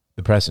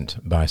Present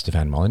by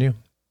Stefan Molyneux,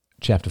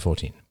 Chapter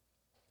 14.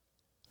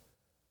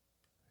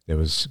 There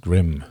was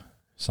grim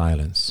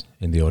silence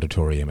in the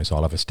auditorium as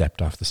Oliver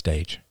stepped off the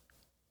stage.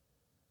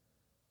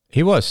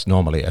 He was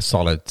normally a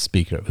solid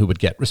speaker who would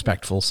get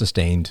respectful,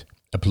 sustained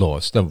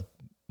applause, though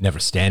never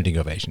standing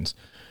ovations.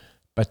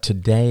 But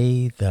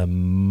today the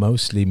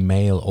mostly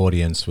male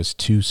audience was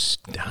too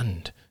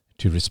stunned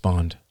to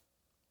respond.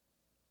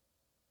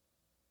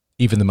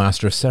 Even the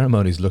master of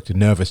ceremonies looked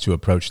nervous to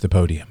approach the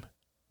podium.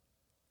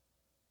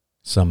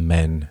 Some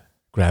men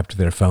grabbed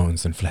their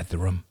phones and fled the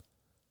room.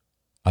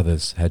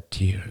 Others had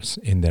tears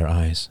in their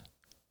eyes.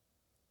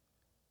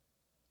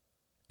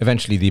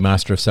 Eventually, the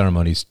master of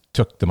ceremonies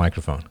took the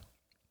microphone.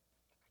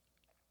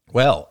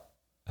 "Well,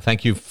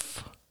 thank you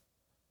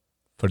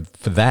for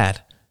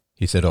that,"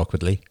 he said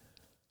awkwardly.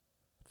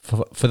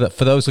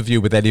 For those of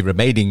you with any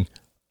remaining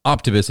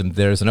optimism,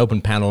 there is an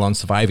open panel on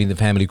surviving the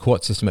family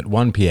court system at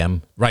 1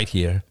 p.m. right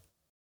here.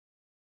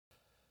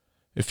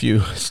 If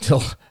you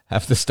still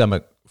have the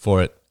stomach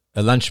for it,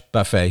 a lunch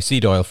buffet,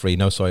 seed oil free,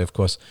 no soy, of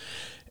course,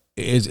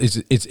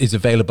 is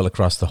available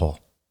across the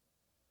hall.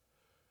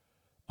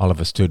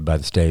 Oliver stood by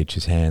the stage,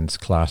 his hands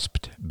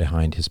clasped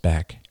behind his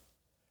back.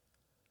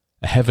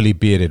 A heavily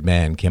bearded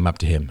man came up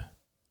to him.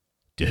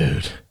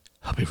 "Dude,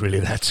 I'll be really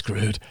that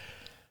screwed."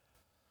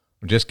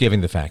 "I'm just giving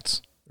the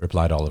facts,"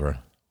 replied Oliver.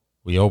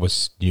 "We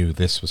always knew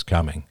this was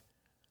coming."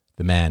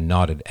 The man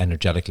nodded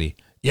energetically.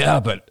 "Yeah,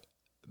 but,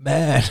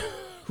 man,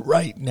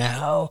 right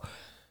now?"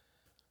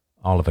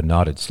 Oliver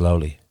nodded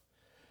slowly.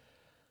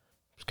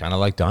 "It's kind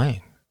of like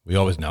dying. We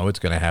always know it's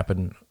going to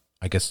happen.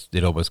 I guess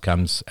it always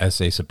comes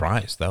as a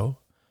surprise, though,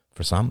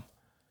 for some."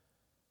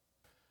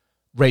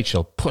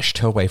 Rachel pushed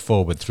her way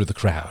forward through the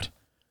crowd.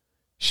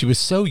 She was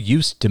so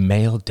used to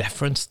male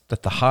deference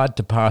that the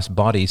hard-to-pass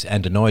bodies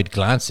and annoyed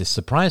glances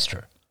surprised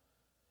her.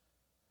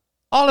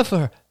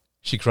 "Oliver!"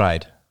 she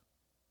cried.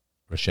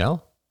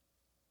 "Rochelle?"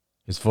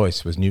 His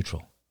voice was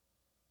neutral.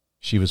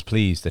 She was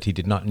pleased that he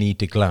did not need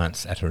to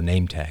glance at her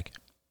name tag.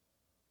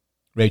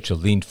 Rachel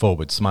leaned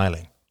forward,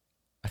 smiling.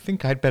 "I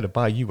think I'd better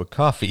buy you a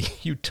coffee.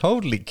 You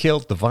totally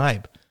killed the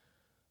vibe."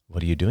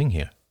 "What are you doing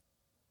here?"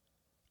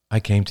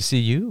 "I came to see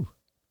you,"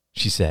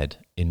 she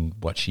said in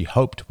what she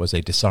hoped was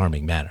a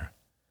disarming manner.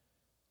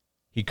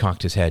 He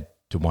cocked his head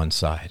to one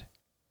side.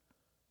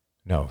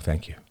 "No,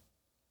 thank you."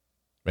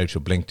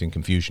 Rachel blinked in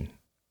confusion.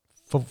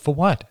 For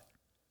what?"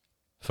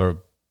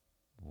 "For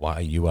why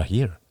you are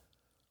here."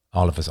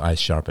 Oliver's eyes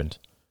sharpened.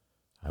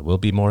 "I will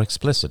be more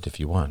explicit if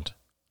you want."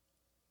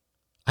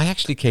 "I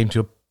actually came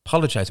to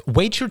apologize."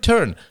 "Wait your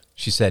turn,"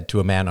 she said to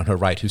a man on her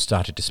right who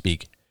started to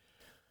speak.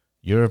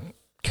 "You're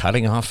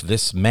cutting off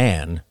this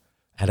man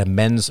at a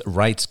men's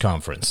rights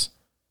conference."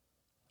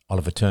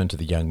 Oliver turned to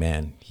the young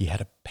man. He had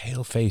a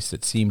pale face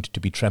that seemed to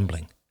be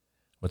trembling.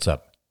 "What's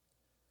up?"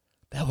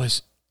 That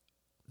was,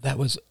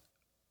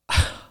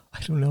 I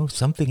don't know,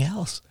 something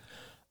else.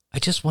 I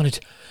just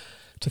wanted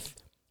to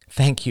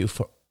thank you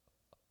for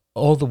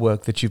all the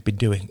work that you've been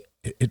doing.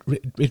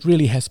 It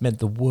really has meant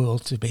the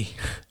world to me.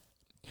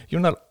 You're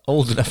not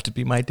old enough to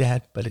be my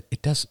dad, but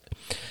it does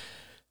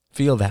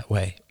feel that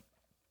way.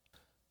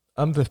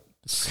 I'm the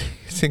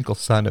single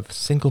son of a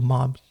single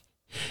mom.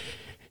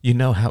 You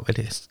know how it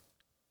is."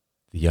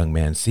 The young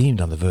man seemed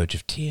on the verge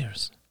of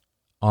tears.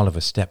 Oliver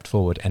stepped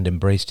forward and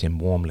embraced him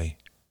warmly.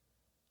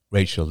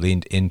 Rachel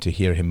leaned in to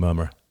hear him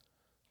murmur,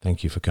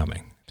 "Thank you for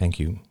coming. Thank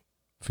you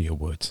for your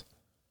words."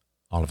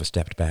 Oliver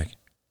stepped back.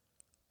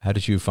 "How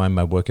did you find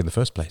my work in the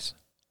first place?"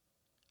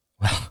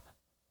 "Well,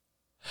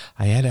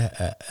 I had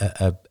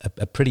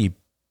a pretty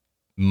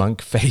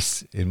monk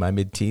face in my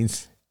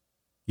mid-teens.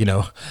 You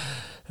know,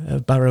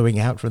 burrowing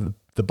out from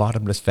the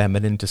bottomless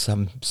feminine to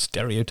some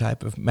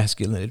stereotype of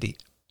masculinity.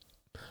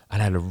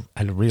 And I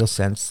had a real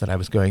sense that I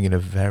was going in a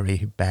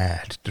very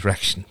bad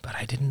direction, but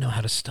I didn't know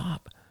how to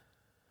stop.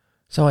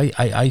 So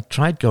I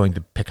tried going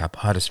to pick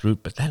up artist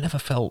route, but that never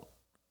felt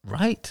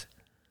right.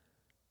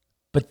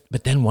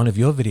 But then one of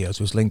your videos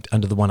was linked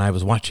under the one I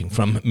was watching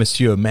from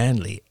Monsieur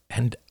Manley,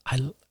 and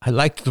I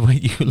liked the way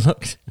you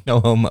looked, no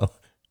homo.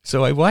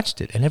 So I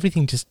watched it, and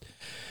everything just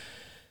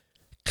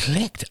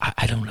clicked.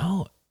 I don't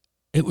know.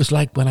 It was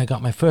like when I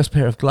got my first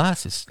pair of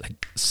glasses,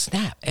 like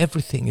snap,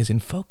 everything is in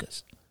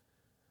focus."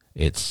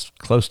 "It's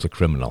close to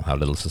criminal how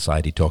little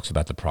society talks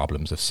about the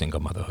problems of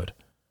single motherhood."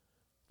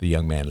 The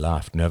young man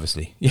laughed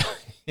nervously. Yeah,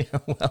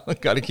 well,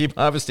 I've got to keep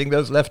harvesting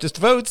those leftist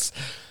votes."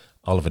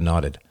 Oliver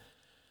nodded.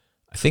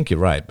 "I think you're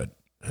right, but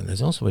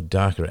there's also a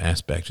darker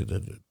aspect of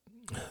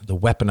the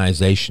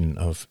weaponization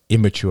of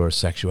immature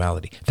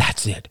sexuality."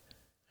 "That's it.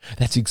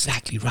 That's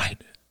exactly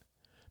right.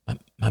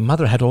 My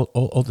mother had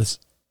all this."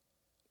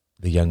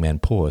 The young man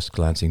paused,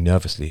 glancing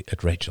nervously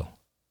at Rachel.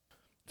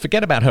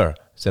 "Forget about her,"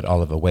 said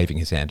Oliver, waving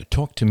his hand.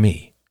 "Talk to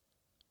me."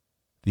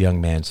 The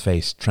young man's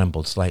face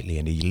trembled slightly,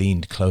 and he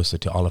leaned closer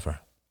to Oliver.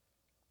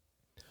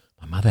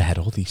 "My mother had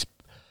all these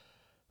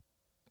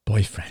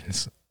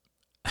boyfriends.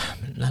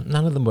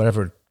 None of them were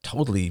ever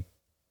totally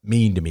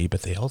mean to me,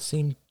 but they all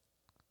seemed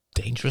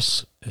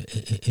dangerous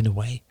in a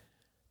way.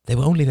 They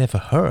were only there for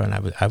her, and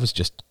I was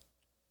just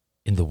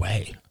in the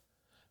way.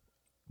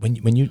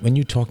 when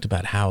you talked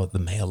about how the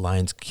male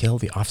lions kill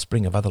the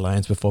offspring of other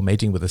lions before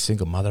mating with a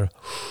single mother,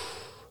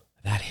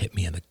 that hit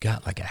me in the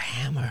gut like a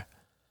hammer.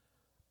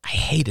 I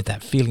hated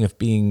that feeling of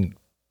being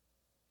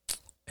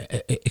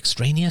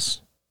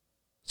extraneous,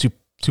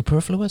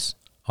 superfluous.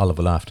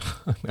 Oliver laughed.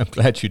 I'm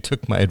glad you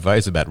took my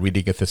advice about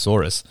reading a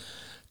thesaurus.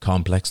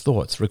 Complex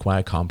thoughts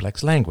require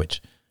complex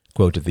language,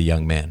 quoted the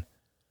young man.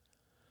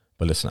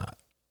 But listen,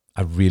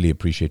 I really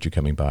appreciate you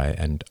coming by,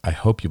 and I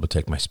hope you will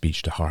take my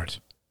speech to heart.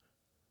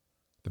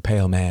 The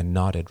pale man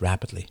nodded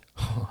rapidly.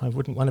 Oh, I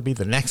wouldn't want to be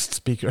the next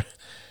speaker.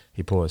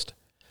 He paused.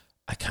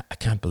 I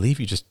can't believe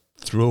you just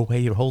threw away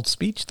your whole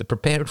speech, the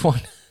prepared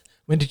one.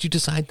 When did you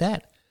decide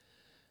that?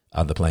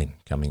 On the plane,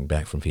 coming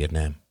back from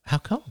Vietnam. How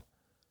come?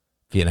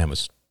 Vietnam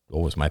was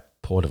always my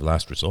port of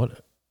last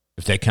resort.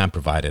 If they can't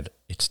provide it,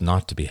 it's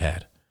not to be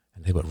had.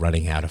 And they were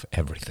running out of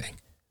everything.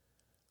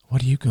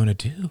 What are you going to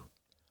do?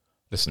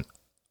 Listen,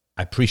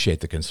 I appreciate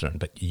the concern,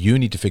 but you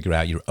need to figure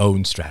out your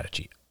own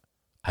strategy.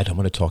 I don't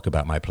want to talk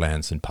about my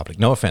plans in public.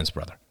 No offense,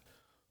 brother.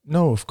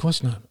 No, of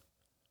course not.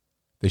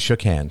 They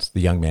shook hands.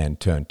 The young man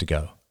turned to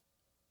go.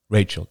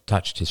 Rachel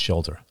touched his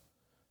shoulder.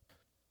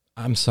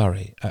 I'm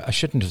sorry. I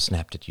shouldn't have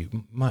snapped at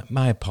you.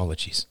 My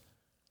apologies.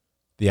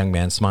 The young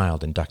man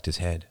smiled and ducked his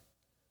head.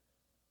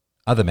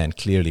 Other men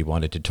clearly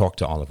wanted to talk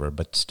to Oliver,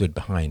 but stood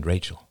behind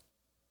Rachel.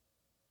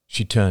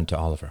 She turned to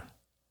Oliver.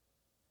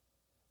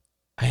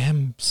 I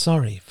am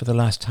sorry for the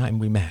last time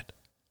we met.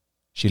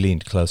 She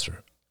leaned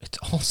closer. It's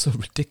all so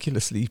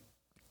ridiculously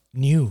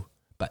new.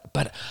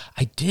 But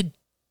I did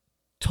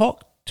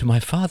talk to my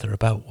father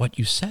about what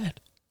you said.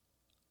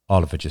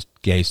 Oliver just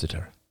gazed at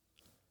her.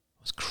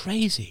 It was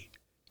crazy.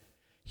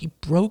 He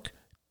broke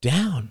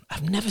down.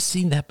 I've never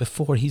seen that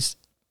before. He's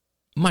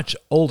much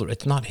older.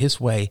 It's not his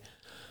way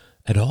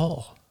at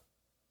all.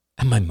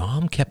 And my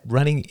mom kept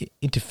running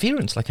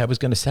interference like I was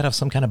going to set off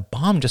some kind of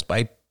bomb just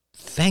by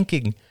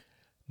thanking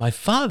my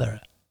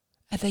father.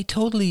 And they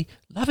totally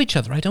love each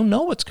other. I don't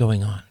know what's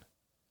going on.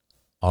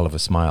 Oliver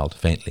smiled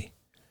faintly.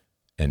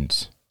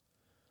 And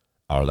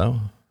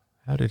Arlo,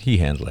 how did he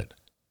handle it?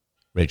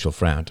 Rachel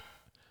frowned.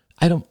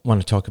 I don't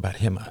want to talk about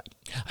him.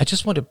 I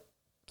just want to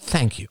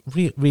thank you,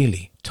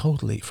 really,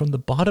 totally, from the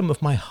bottom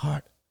of my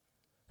heart.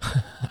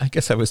 I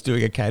guess I was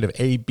doing a kind of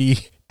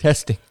A-B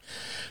testing.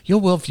 Your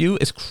worldview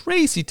is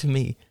crazy to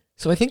me,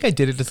 so I think I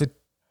did it as a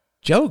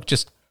joke.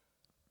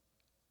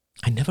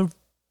 I never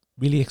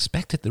really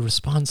expected the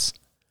response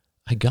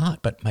I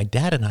got, but my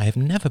dad and I have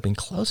never been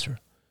closer.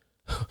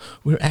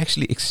 We're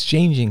actually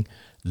exchanging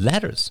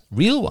letters,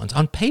 real ones,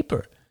 on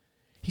paper.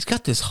 He's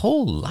got this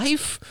whole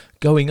life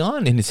going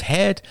on in his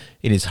head,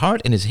 in his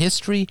heart, in his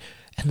history,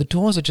 and the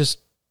doors are just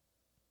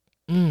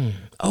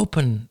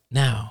open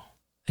now.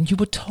 And you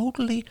were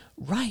totally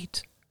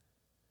right.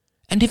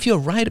 And if you're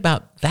right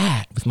about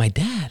that with my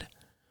dad,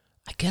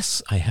 I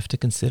guess I have to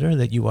consider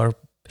that you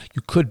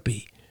could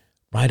be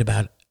right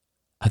about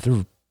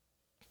other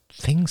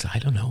things, I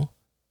don't know.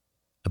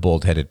 A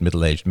bald-headed,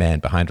 middle-aged man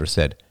behind her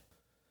said,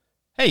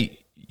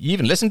 Hey, you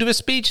even listened to his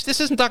speech?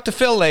 This isn't Dr.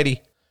 Phil,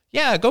 lady.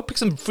 Yeah, go pick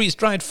some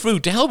freeze-dried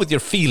fruit. To hell with your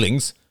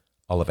feelings.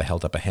 Oliver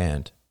held up a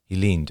hand. He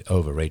leaned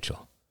over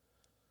Rachel.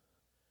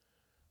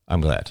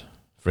 I'm glad.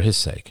 For his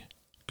sake.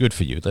 Good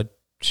for you. That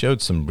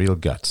showed some real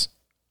guts.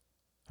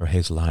 Her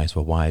hazel eyes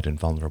were wide and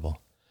vulnerable.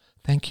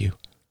 Thank you.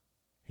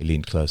 He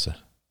leaned closer.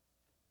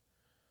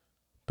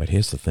 But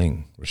here's the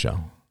thing,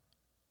 Rochelle.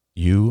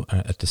 You are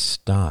at the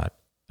start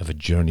of a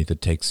journey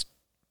that takes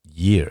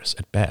years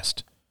at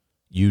best.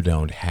 You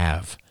don't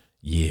have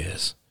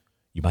years.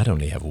 You might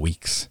only have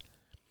weeks.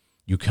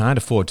 You can't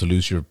afford to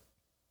lose your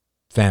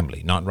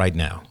family, not right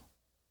now.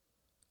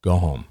 Go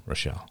home,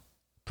 Rochelle.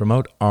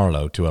 Promote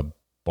Arlo to a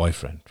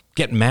boyfriend.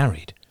 Get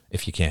married,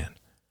 if you can,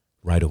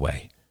 right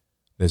away.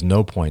 There's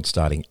no point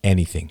starting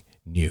anything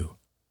new.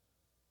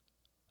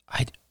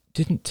 I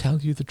didn't tell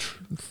you the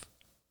truth,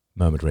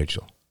 murmured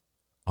Rachel.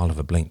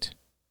 Oliver blinked.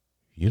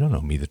 You don't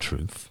know me the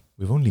truth.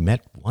 We've only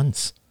met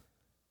once.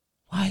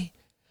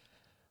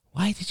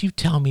 Why did you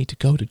tell me to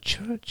go to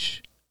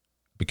church?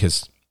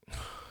 Because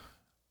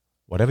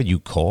whatever you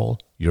call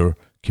your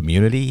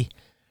community,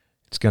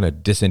 it's going to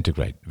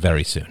disintegrate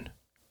very soon.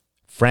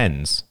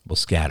 Friends will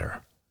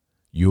scatter.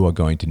 You are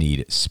going to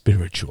need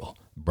spiritual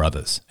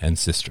brothers and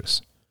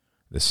sisters.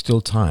 There's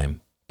still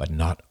time, but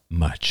not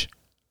much.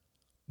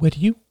 Where do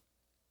you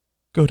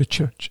go to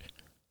church?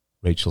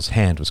 Rachel's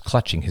hand was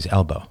clutching his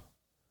elbow.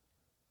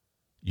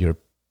 You're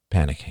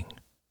panicking,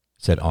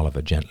 said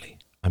Oliver gently.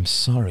 I'm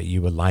sorry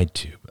you were lied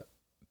to,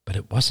 but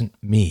it wasn't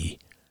me.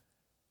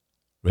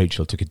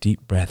 Rachel took a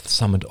deep breath,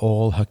 summoned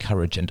all her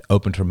courage, and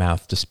opened her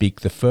mouth to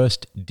speak the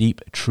first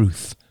deep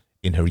truth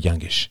in her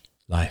youngish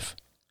life.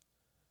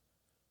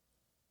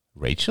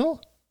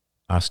 Rachel?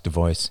 Asked a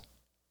voice.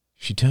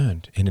 She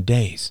turned in a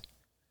daze.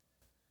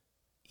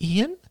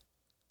 Ian?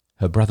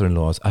 Her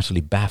brother-in-law's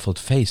utterly baffled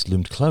face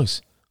loomed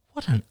close.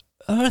 What on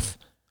earth?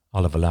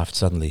 Oliver laughed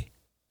suddenly.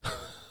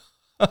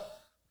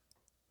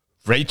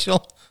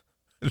 Rachel?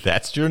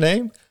 That's your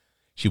name?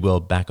 She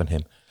whirled back on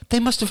him. They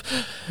must have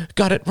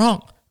got it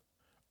wrong.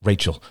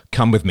 Rachel,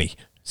 come with me.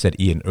 said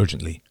Ian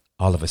urgently.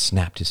 Oliver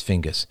snapped his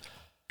fingers.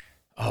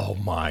 "Oh,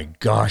 my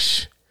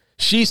gosh.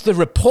 She's the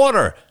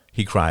reporter,"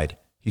 he cried.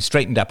 He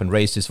straightened up and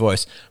raised his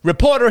voice.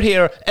 "Reporter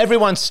here!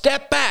 Everyone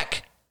step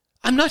back!"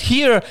 "I'm not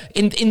here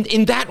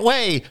in that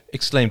way,"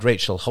 exclaimed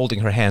Rachel, holding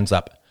her hands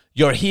up.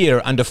 "You're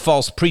here under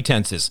false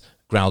pretenses,"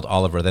 growled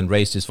Oliver, then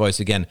raised his voice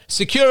again.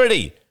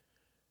 "Security!"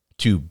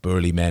 2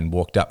 burly men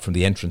walked up from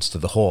the entrance to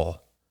the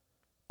hall.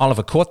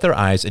 Oliver caught their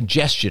eyes and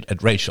gestured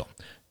at Rachel.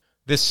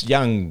 "This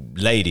young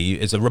lady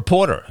is a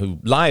reporter who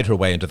lied her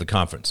way into the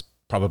conference,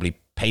 probably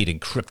paid in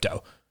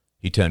crypto."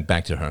 He turned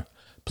back to her.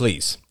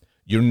 "Please,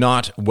 you're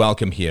not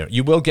welcome here.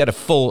 You will get a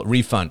full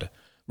refund."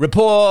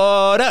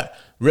 "Reporter!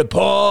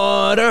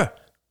 Reporter!"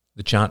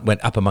 The chant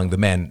went up among the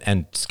men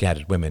and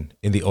scattered women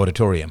in the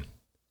auditorium.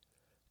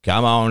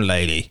 "Come on,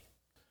 lady,"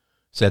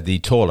 said the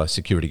taller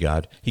security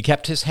guard. He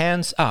kept his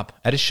hands up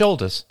at his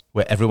shoulders,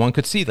 where everyone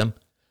could see them.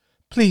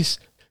 "Please,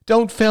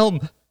 don't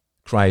film,"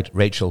 cried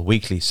Rachel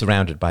weakly,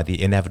 surrounded by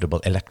the inevitable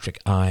electric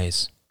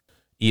eyes.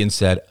 Ian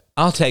said,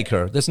 "I'll take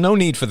her. There's no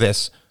need for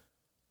this."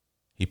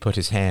 He put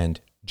his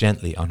hand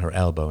gently on her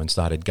elbow and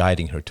started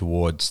guiding her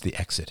towards the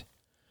exit.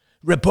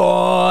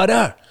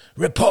 "Reporter!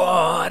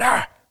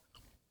 Reporter!"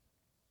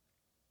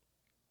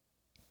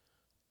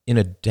 In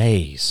a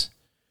daze,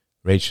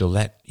 Rachel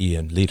let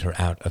Ian lead her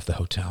out of the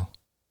hotel.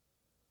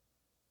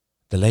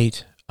 The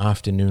late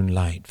afternoon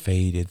light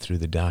faded through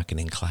the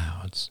darkening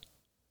clouds.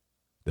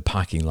 The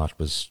parking lot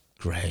was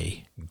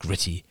grey,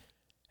 gritty,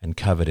 and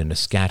covered in a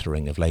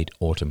scattering of late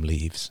autumn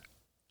leaves.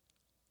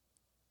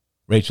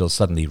 Rachel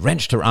suddenly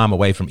wrenched her arm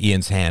away from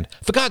Ian's hand.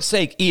 "For God's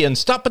sake, Ian,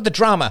 stop with the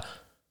drama!"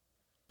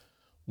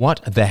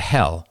 "What the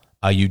hell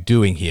are you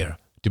doing here?"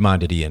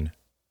 demanded Ian.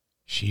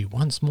 She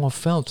once more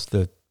felt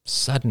the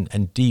sudden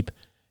and deep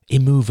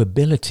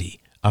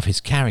immovability of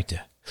his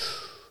character.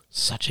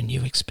 Such a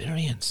new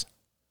experience.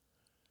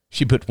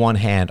 She put one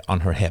hand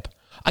on her hip.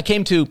 "I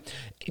came to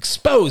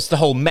expose the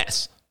whole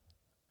mess."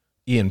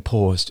 Ian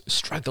paused,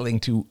 struggling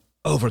to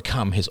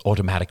overcome his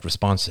automatic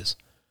responses.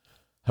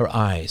 Her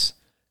eyes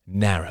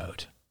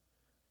narrowed.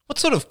 "What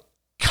sort of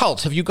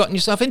cult have you gotten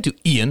yourself into,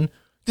 Ian?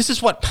 This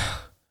is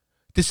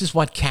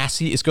what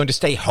Cassie is going to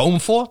stay home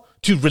for?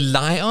 To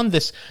rely on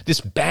this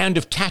band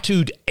of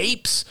tattooed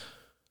apes?"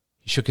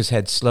 He shook his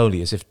head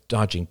slowly as if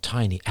dodging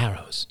tiny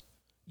arrows.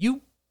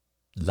 "You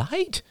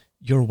lied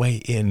your way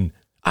in."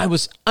 "I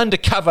was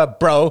undercover,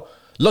 bro.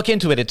 Look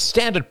into it. It's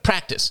standard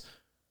practice."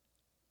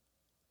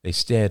 They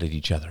stared at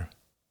each other,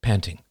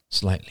 panting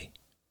slightly.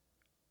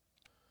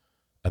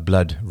 A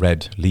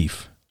blood-red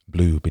leaf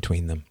blew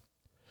between them.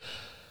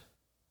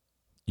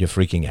 "You're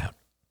freaking out,"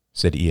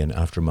 said Ian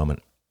after a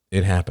moment.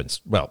 "It happens.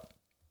 Well,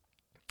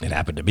 it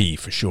happened to me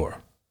for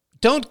sure."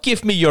 "Don't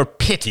give me your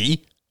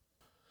pity."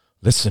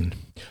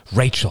 "Listen,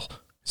 Rachel,"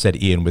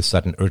 said Ian with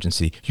sudden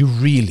urgency, "you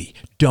really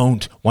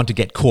don't want to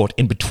get caught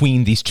in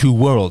between these two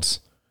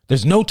worlds.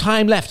 There's no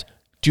time left.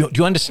 Do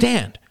you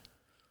understand?"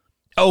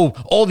 "Oh,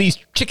 all these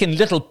chicken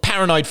little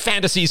paranoid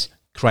fantasies,"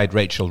 cried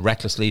Rachel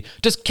recklessly.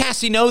 "Does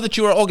Cassie know that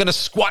you are all going to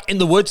squat in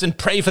the woods and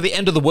pray for the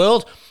end of the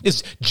world?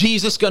 Is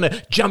Jesus going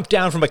to jump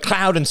down from a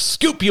cloud and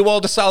scoop you all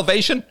to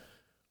salvation?"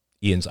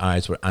 Ian's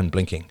eyes were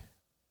unblinking.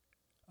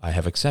 "I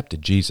have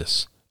accepted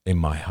Jesus in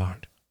my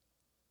heart."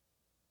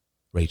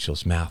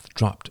 Rachel's mouth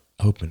dropped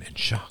open in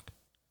shock.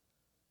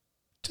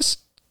 "Does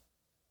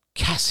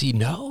Cassie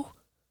know?"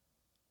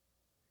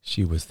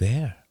 "She was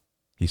there,"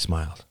 he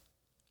smiled.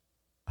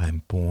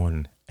 "I'm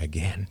born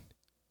again."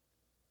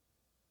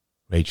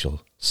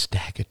 Rachel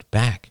staggered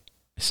back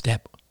a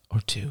step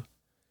or two.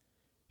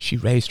 She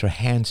raised her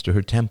hands to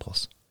her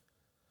temples.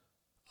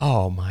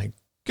 "Oh my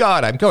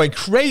God, I'm going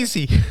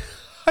crazy.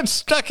 I'm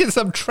stuck in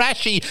some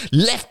trashy,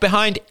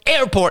 left-behind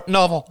airport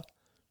novel."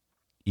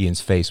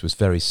 Ian's face was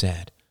very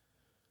sad.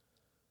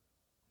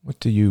 "What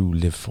do you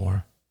live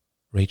for,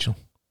 Rachel?"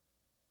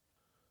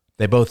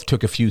 They both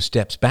took a few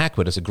steps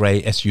backward as a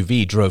grey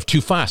SUV drove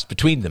too fast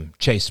between them,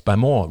 chased by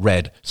more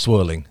red,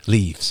 swirling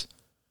leaves.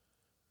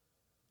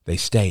 They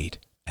stayed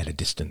at a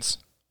distance.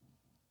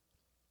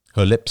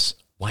 Her lips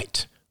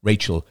white,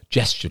 Rachel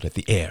gestured at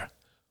the air.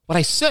 "Well,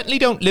 I certainly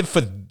don't live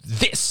for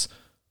this."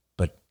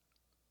 "But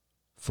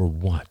for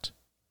what?"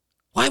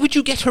 "Why would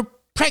you get her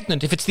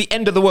pregnant if it's the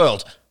end of the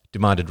world?"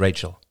 demanded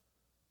Rachel.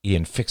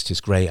 Ian fixed his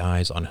grey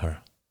eyes on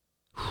her.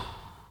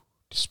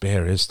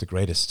 "Despair is the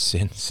greatest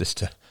sin,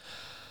 sister.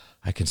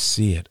 I can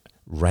see it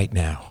right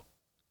now."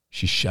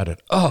 She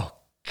shuddered. "Oh,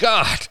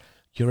 God,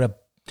 you're a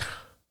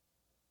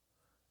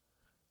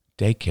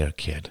daycare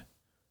kid.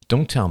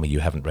 Don't tell me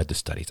you haven't read the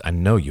studies. I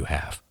know you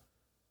have."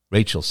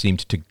 Rachel seemed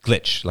to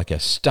glitch like a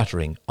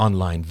stuttering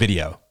online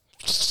video.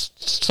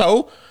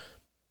 "So?"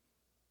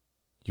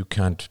 "You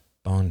can't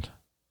bond,"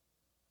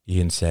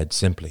 Ian said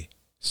simply,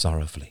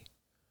 sorrowfully.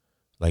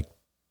 "Like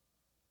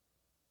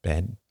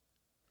bed?"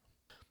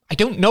 "I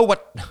don't know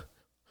what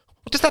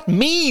does that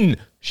mean?"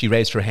 She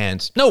raised her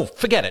hands. "No,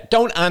 forget it.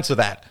 Don't answer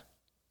that."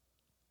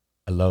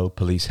 A low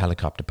police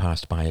helicopter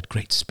passed by at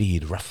great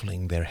speed,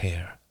 ruffling their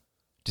hair.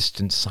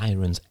 Distant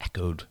sirens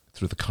echoed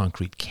through the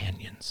concrete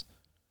canyons.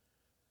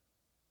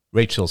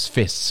 Rachel's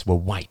fists were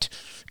white,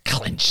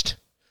 clenched.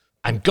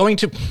 I'm going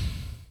to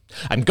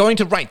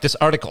write this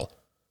article.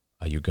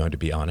 Are you going to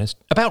be honest?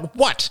 About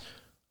what?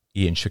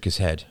 Ian shook his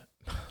head.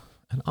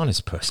 An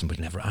honest person would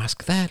never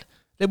ask that.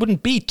 There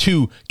wouldn't be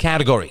two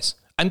categories.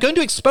 I'm going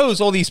to expose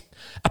all these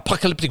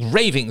apocalyptic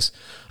ravings.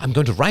 I'm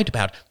going to write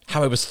about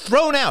how I was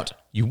thrown out.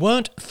 You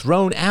weren't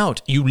thrown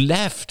out. You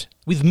left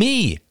with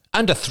me,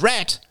 under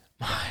threat.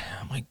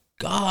 Oh my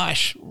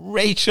gosh,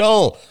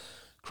 Rachel,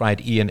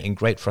 cried Ian in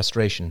great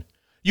frustration.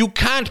 You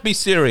can't be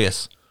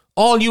serious.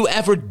 All you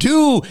ever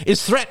do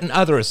is threaten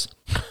others.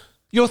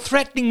 You're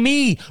threatening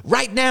me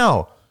right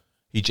now.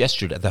 He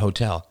gestured at the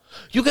hotel.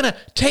 You're going to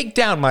take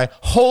down my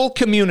whole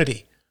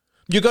community.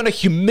 You're going to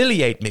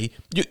humiliate me.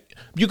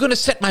 You're going to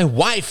set my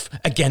wife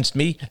against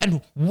me.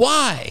 And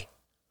why?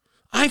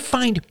 I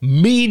find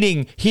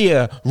meaning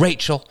here,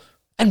 Rachel,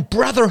 and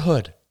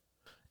brotherhood.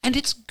 And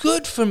it's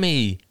good for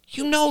me.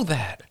 You know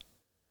that.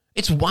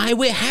 It's why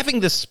we're having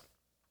this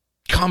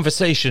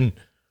conversation.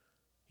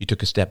 He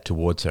took a step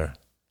towards her.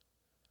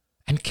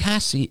 And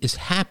Cassie is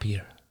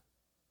happier.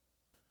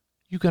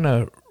 You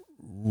gonna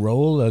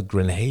roll a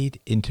grenade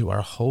into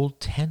our whole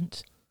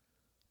tent?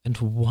 And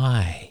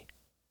why?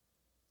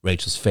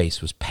 Rachel's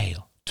face was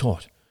pale,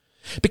 taut.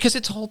 Because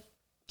it's all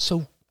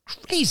so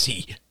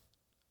crazy.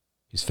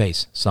 His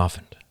face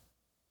softened.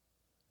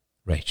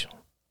 Rachel,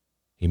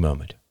 he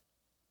murmured.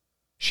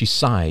 She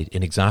sighed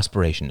in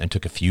exasperation and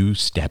took a few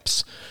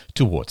steps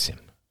towards him.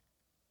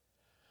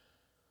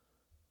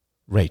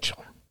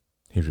 Rachel,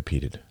 he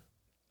repeated.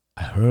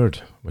 I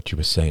heard what you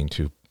were saying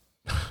to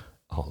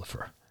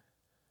Oliver.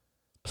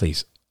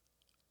 Please,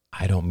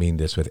 I don't mean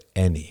this with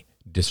any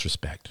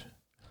disrespect.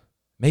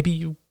 Maybe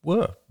you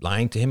were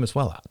lying to him as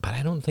well, but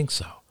I don't think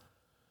so.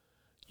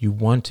 You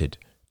wanted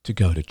to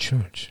go to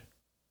church.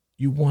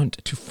 You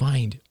want to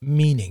find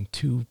meaning,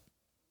 to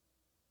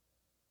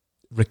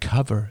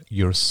recover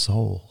your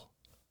soul,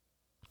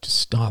 to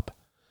stop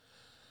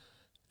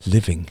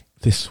living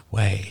this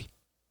way.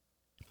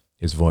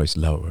 His voice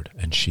lowered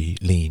and she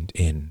leaned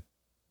in.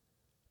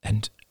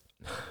 And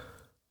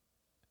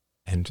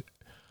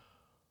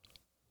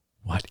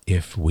what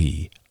if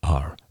we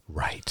are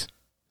right?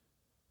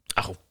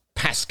 Oh,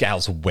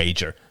 Pascal's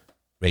wager,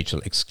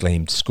 Rachel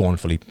exclaimed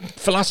scornfully.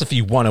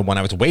 Philosophy 101,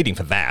 I was waiting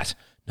for that.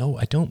 No,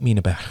 I don't mean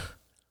about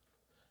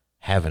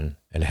heaven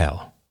and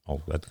hell.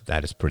 Oh,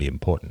 that is pretty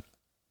important.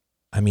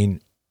 I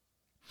mean,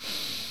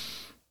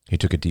 he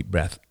took a deep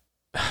breath.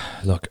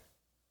 Look,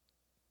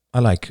 I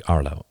like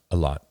Arlo a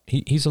lot.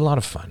 He's a lot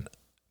of fun.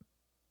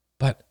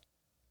 But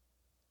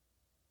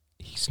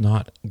he's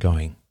not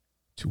going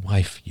to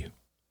wife you.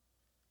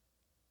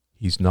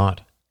 He's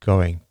not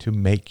going to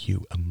make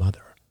you a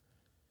mother.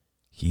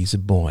 He's a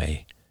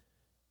boy,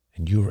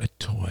 and you're a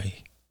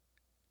toy.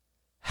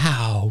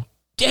 How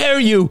dare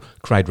you?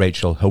 Cried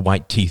Rachel, her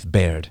white teeth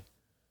bared.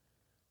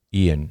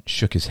 Ian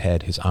shook his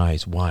head, his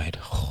eyes wide.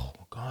 Oh,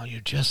 God,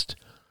 you're just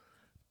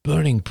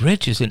burning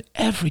bridges in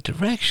every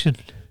direction.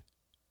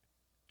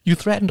 You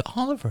threatened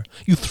Oliver.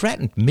 You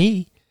threatened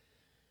me.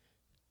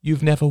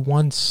 You've never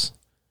once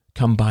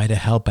come by to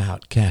help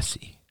out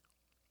Cassie.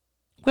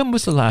 When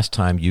was the last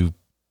time you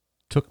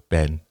took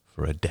Ben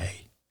for a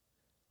day?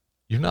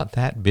 You're not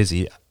that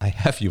busy. I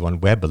have you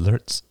on web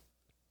alerts.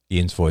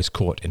 Ian's voice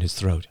caught in his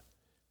throat.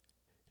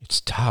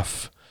 It's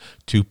tough.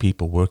 Two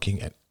people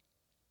working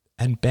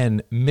and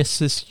Ben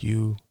misses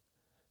you.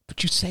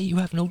 But you say you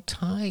have no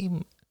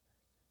time.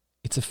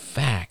 It's a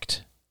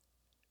fact.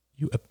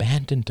 You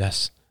abandoned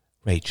us,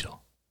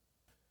 Rachel.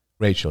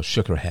 Rachel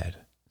shook her head.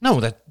 No,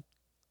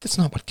 that's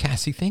not what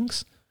Cassie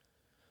thinks.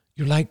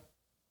 You're like...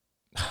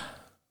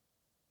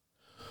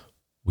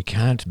 We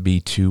can't be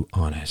too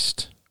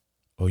honest,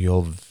 or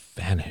you'll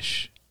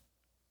vanish.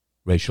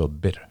 Rachel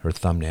bit her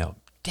thumbnail.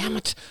 Damn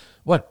it!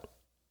 What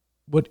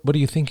are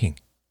you thinking?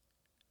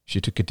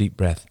 She took a deep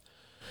breath.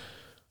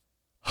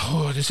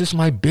 Oh, this is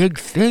my big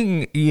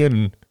thing,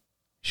 Ian.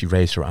 She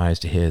raised her eyes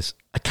to his.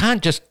 I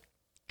can't just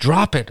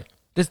drop it.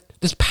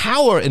 There's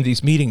power in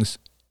these meetings.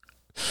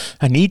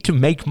 I need to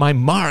make my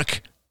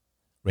mark.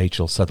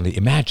 Rachel suddenly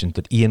imagined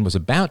that Ian was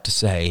about to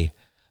say,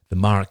 the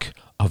mark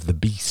of the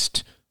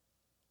beast.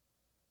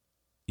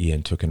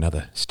 Ian took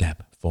another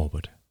step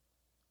forward.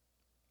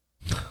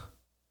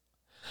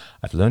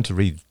 I've learned to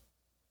read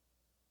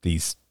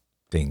these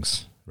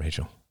things,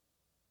 Rachel.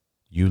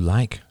 You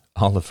like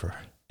Oliver,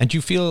 and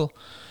you feel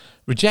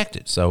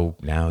rejected, so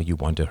now you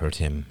want to hurt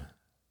him.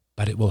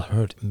 But it will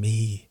hurt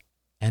me,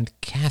 and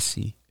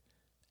Cassie,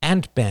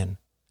 and Ben,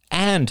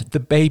 and the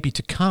baby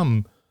to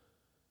come.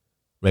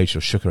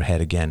 Rachel shook her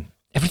head again.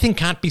 Everything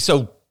can't be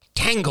so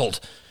tangled.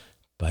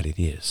 But it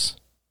is,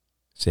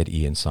 said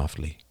Ian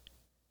softly.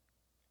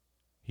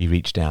 He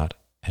reached out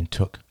and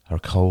took her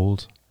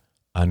cold,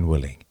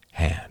 unwilling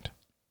hand.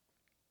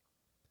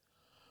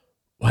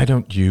 Why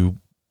don't you...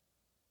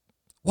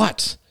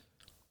 What?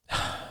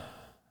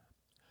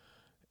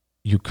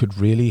 You could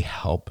really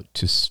help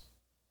to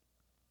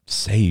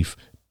save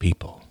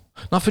people.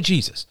 Not for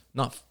Jesus,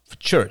 not for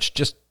church,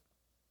 just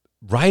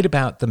write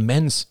about the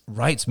men's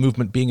rights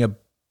movement being a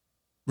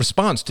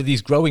response to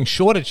these growing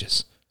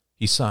shortages.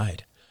 He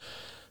sighed.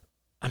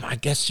 I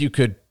guess you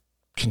could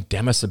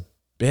condemn us a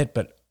bit,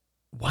 but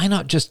why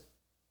not just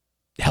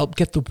help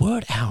get the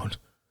word out?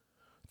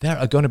 There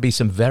are going to be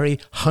some very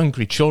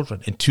hungry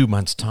children in 2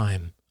 months'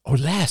 time, or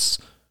less.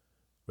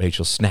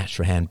 Rachel snatched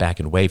her hand back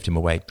and waved him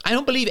away. I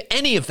don't believe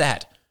any of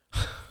that.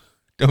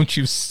 Don't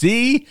you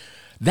see?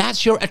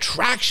 That's your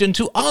attraction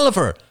to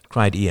Oliver,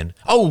 cried Ian.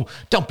 Oh,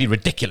 don't be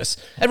ridiculous.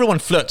 Everyone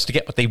flirts to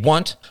get what they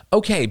want.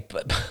 Okay,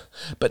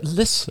 but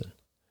listen.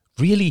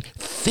 Really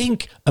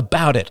think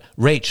about it,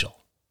 Rachel.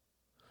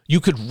 You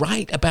could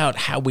write about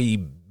how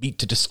we meet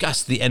to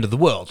discuss the end of the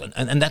world,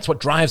 and that's what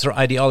drives our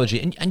ideology.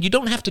 And you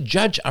don't have to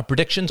judge our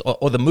predictions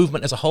or the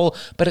movement as a whole,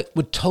 but it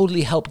would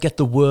totally help get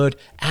the word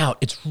out.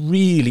 It's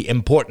really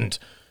important.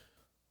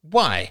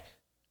 Why?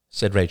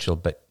 Said Rachel,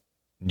 but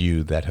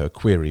knew that her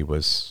query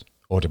was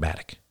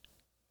automatic,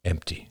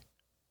 empty.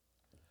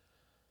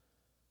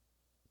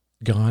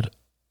 God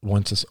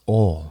wants us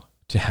all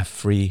to have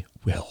free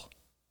will,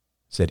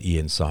 said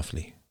Ian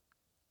softly.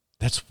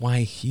 That's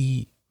why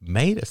he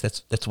made us.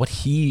 That's what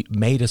he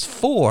made us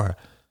for.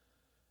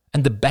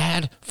 And the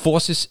bad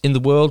forces in the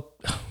world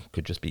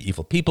could just be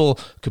evil people,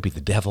 could be the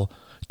devil.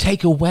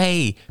 Take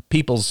away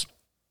people's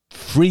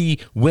free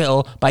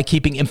will by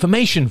keeping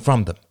information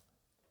from them.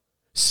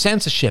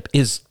 Censorship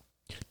is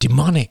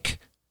demonic.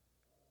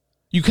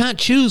 You can't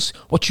choose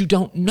what you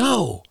don't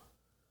know.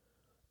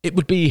 It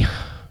would be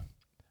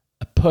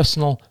a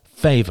personal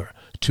favor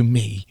to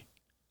me.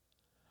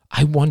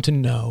 I want to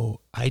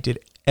know I did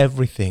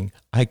everything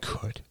I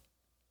could.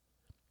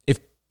 If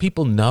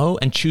people know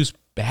and choose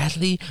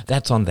badly,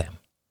 that's on them.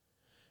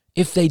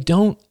 If they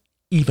don't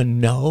even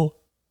know,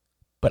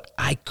 but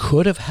I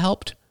could have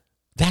helped,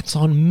 that's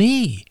on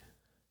me.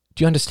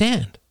 Do you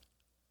understand?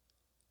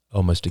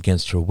 Almost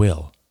against her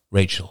will,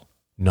 Rachel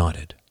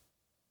nodded.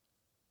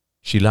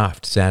 She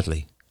laughed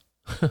sadly.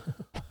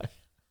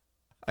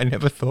 I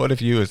never thought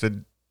of you as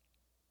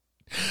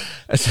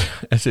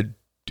a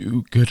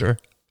do-gooder.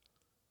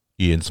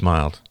 Ian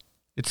smiled.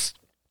 It's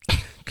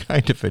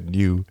kind of a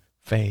new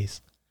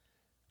phase.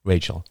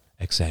 Rachel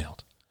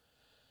exhaled.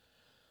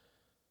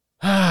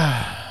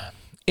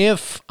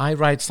 If I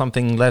write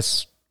something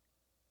less,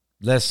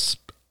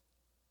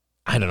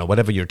 I don't know,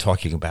 whatever you're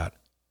talking about,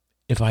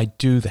 if I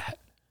do that,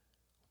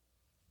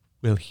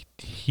 will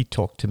he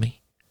talk to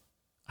me?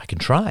 I can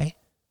try,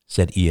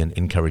 said Ian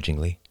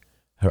encouragingly.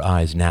 Her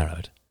eyes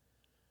narrowed.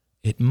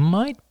 It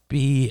might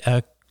be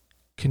a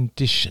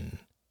condition.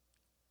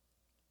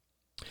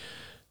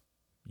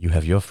 You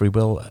have your free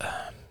will,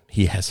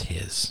 he has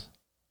his.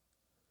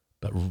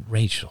 But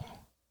Rachel,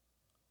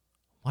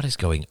 what is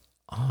going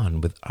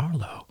on with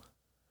Arlo?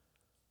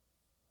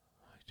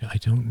 I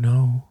don't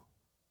know,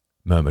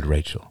 murmured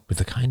Rachel, with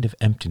the kind of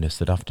emptiness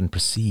that often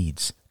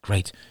precedes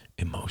great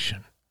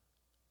emotion.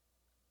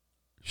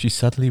 She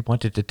suddenly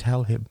wanted to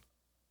tell him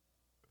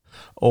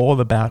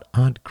all about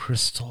Aunt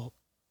Crystal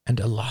and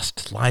a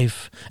lost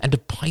life and a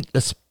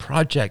pointless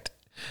project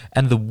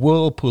and the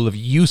whirlpool of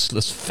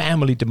useless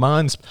family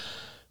demands,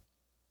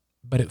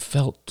 but it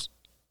felt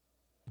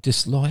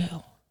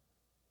disloyal.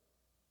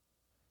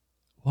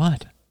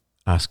 What?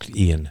 Asked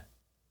Ian.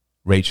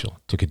 Rachel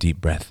took a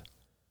deep breath.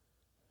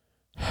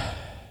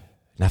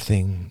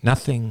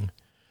 Nothing.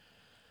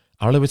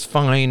 Arlo is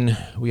fine.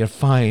 We are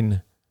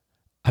fine.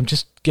 I'm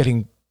just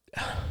getting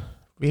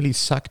really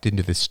sucked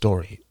into this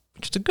story,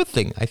 which is a good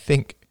thing, I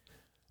think.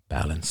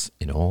 Balance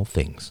in all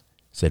things,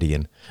 said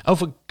Ian. Oh,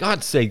 for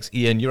God's sakes,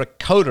 Ian, you're a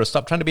coder.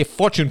 Stop trying to be a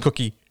fortune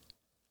cookie.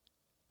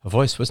 Her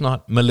voice was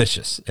not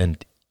malicious,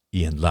 and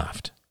Ian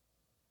laughed.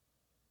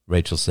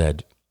 Rachel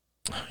said,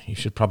 You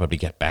should probably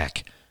get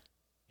back.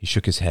 He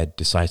shook his head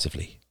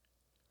decisively.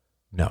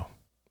 No.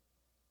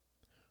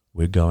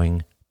 We're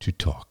going to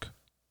talk.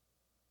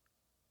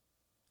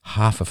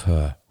 Half of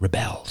her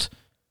rebelled,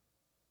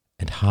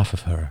 and half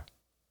of her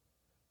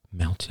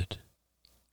melted.